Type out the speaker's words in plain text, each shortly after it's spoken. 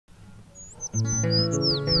Hi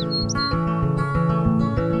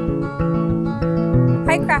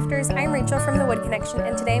crafters, I'm Rachel from The Wood Connection,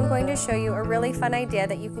 and today I'm going to show you a really fun idea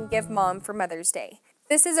that you can give mom for Mother's Day.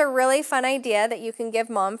 This is a really fun idea that you can give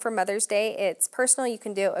mom for Mother's Day. It's personal, you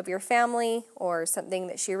can do it of your family or something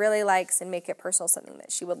that she really likes and make it personal, something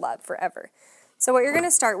that she would love forever. So what you're going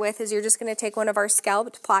to start with is you're just going to take one of our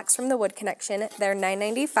scalloped plaques from The Wood Connection. They're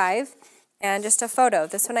 $9.95, and just a photo.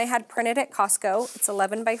 This one I had printed at Costco. It's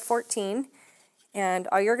 11 by 14. And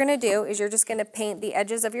all you're going to do is you're just going to paint the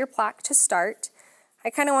edges of your plaque to start. I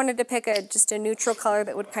kind of wanted to pick just a neutral color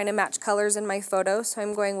that would kind of match colors in my photo, so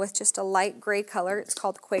I'm going with just a light gray color. It's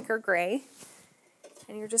called Quaker Gray.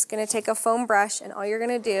 And you're just going to take a foam brush, and all you're going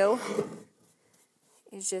to do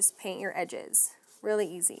is just paint your edges.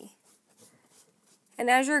 Really easy. And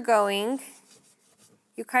as you're going,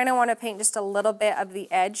 you kind of want to paint just a little bit of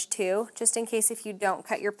the edge too, just in case if you don't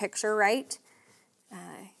cut your picture right.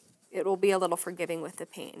 It will be a little forgiving with the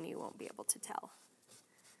paint and you won't be able to tell.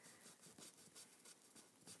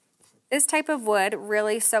 This type of wood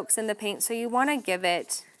really soaks in the paint, so you want to give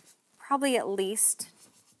it probably at least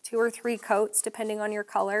 2 or 3 coats depending on your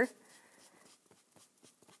color.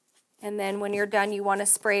 And then when you're done, you want to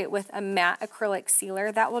spray it with a matte acrylic sealer.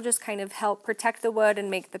 That will just kind of help protect the wood and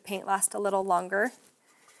make the paint last a little longer.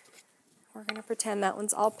 We're going to pretend that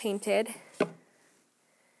one's all painted.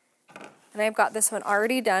 And I've got this one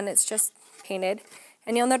already done, it's just painted.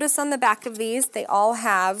 And you'll notice on the back of these, they all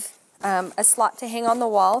have a slot to hang on the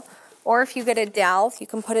wall. Or if you get a dowel, you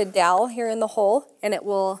can put a dowel here in the hole and it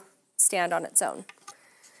will stand on its own.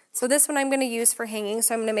 So this one I'm going to use for hanging,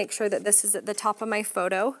 so I'm going to make sure that this is at the top of my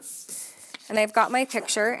photo. And I've got my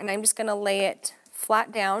picture and I'm just going to lay it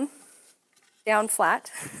flat down flat.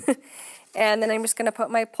 And then I'm just going to put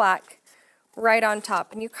my plaque right on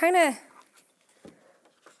top. And you kind of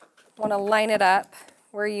want to line it up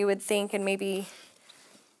where you would think and maybe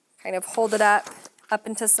kind of hold it up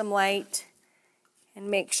into some light and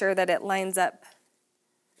make sure that it lines up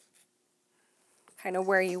kind of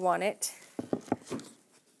where you want it.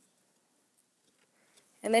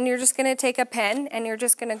 And then you're just going to take a pen and you're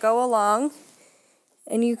just going to go along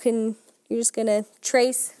and you're just going to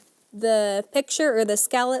trace the picture or the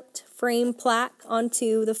scalloped frame plaque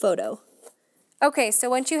onto the photo. Okay, so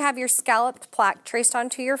once you have your scalloped plaque traced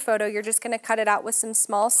onto your photo, you're just going to cut it out with some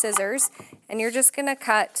small scissors, and you're just going to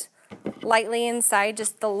cut lightly inside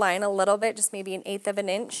just the line a little bit, just maybe 1/8 of an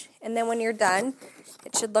inch. And then when you're done,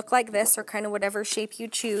 it should look like this, or kind of whatever shape you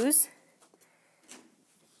choose.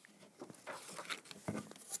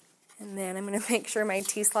 And then I'm going to make sure my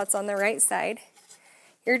T-slot's on the right side.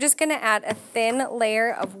 You're just going to add a thin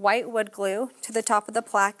layer of white wood glue to the top of the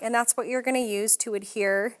plaque, and that's what you're going to use to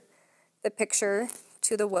adhere the picture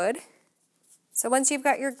to the wood. So once you've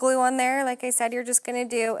got your glue on there, like I said, you're just going to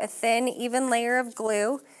do a thin, even layer of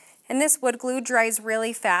glue. And this wood glue dries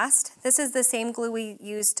really fast. This is the same glue we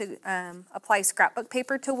use to apply scrapbook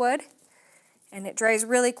paper to wood. And it dries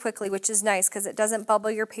really quickly, which is nice because it doesn't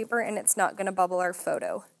bubble your paper and it's not going to bubble our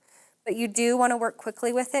photo. But you do want to work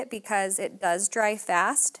quickly with it because it does dry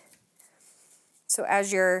fast. So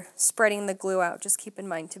as you're spreading the glue out, just keep in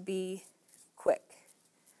mind to be quick.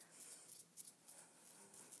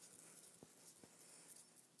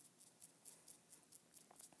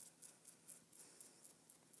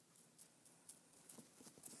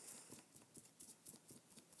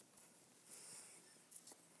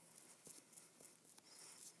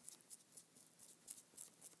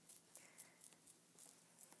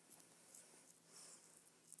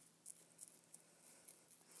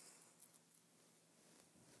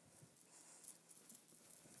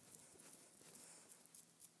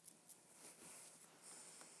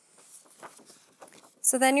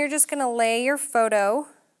 So then you're just going to lay your photo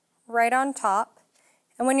right on top.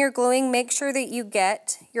 And when you're gluing, make sure that you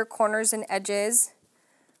get your corners and edges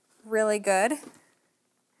really good.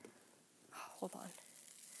 Hold on.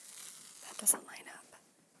 That doesn't line up.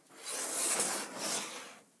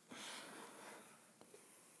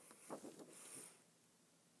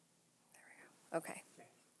 There we go. Okay.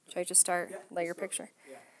 Should I just start, lay your picture?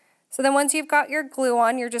 Yeah. So then once you've got your glue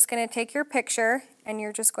on, you're just going to take your picture and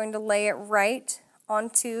you're just going to lay it right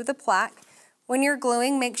onto the plaque. When you're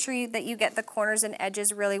gluing, make sure that you get the corners and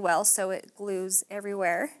edges really well so it glues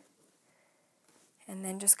everywhere. And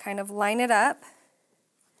then just kind of line it up.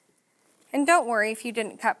 And don't worry if you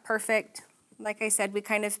didn't cut perfect. Like I said, we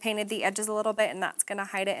kind of painted the edges a little bit and that's going to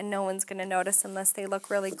hide it and no one's going to notice unless they look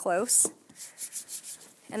really close.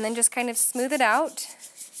 And then just kind of smooth it out.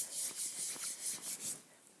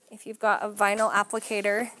 If you've got a vinyl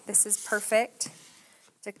applicator, this is perfect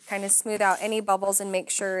to kind of smooth out any bubbles and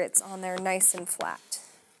make sure it's on there nice and flat.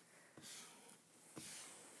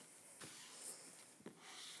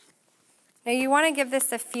 Now you want to give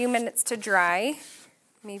this a few minutes to dry,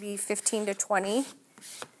 maybe 15 to 20,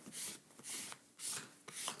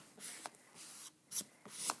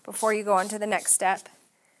 before you go on to the next step.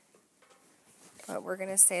 But we're going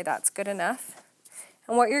to say that's good enough.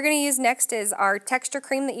 And what you're going to use next is our texture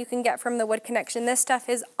cream that you can get from the Wood Connection. This stuff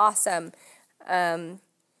is awesome.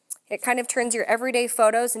 It kind of turns your everyday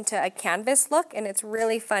photos into a canvas look, and it's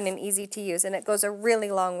really fun and easy to use, and it goes a really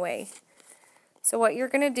long way. So what you're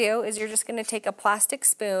going to do is you're just going to take a plastic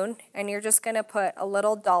spoon and you're just going to put a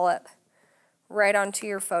little dollop right onto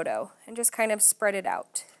your photo and just kind of spread it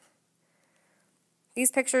out. These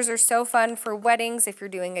pictures are so fun for weddings, if you're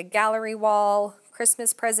doing a gallery wall,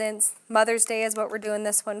 Christmas presents, Mother's Day is what we're doing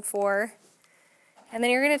this one for. And then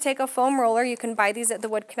you're going to take a foam roller. You can buy these at the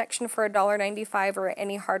Wood Connection for $1.95 or at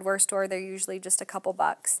any hardware store. They're usually just a couple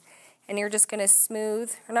bucks. And you're just going to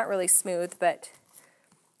smooth, or not really smooth, but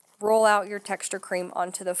roll out your texture cream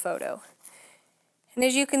onto the photo. And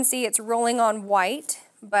as you can see, it's rolling on white,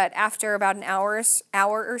 but after about an hour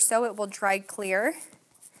or so, it will dry clear.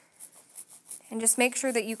 And just make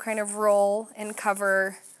sure that you kind of roll and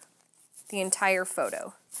cover the entire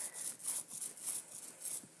photo.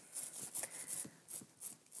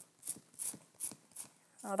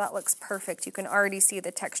 Oh, that looks perfect. You can already see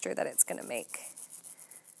the texture that it's going to make.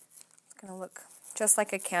 It's going to look just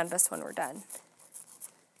like a canvas when we're done.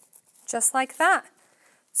 Just like that.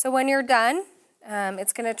 So when you're done,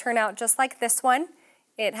 it's going to turn out just like this one.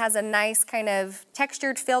 It has a nice kind of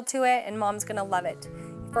textured feel to it, and Mom's going to love it.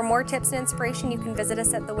 For more tips and inspiration, you can visit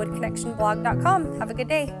us at thewoodconnectionblog.com. Have a good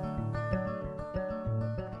day.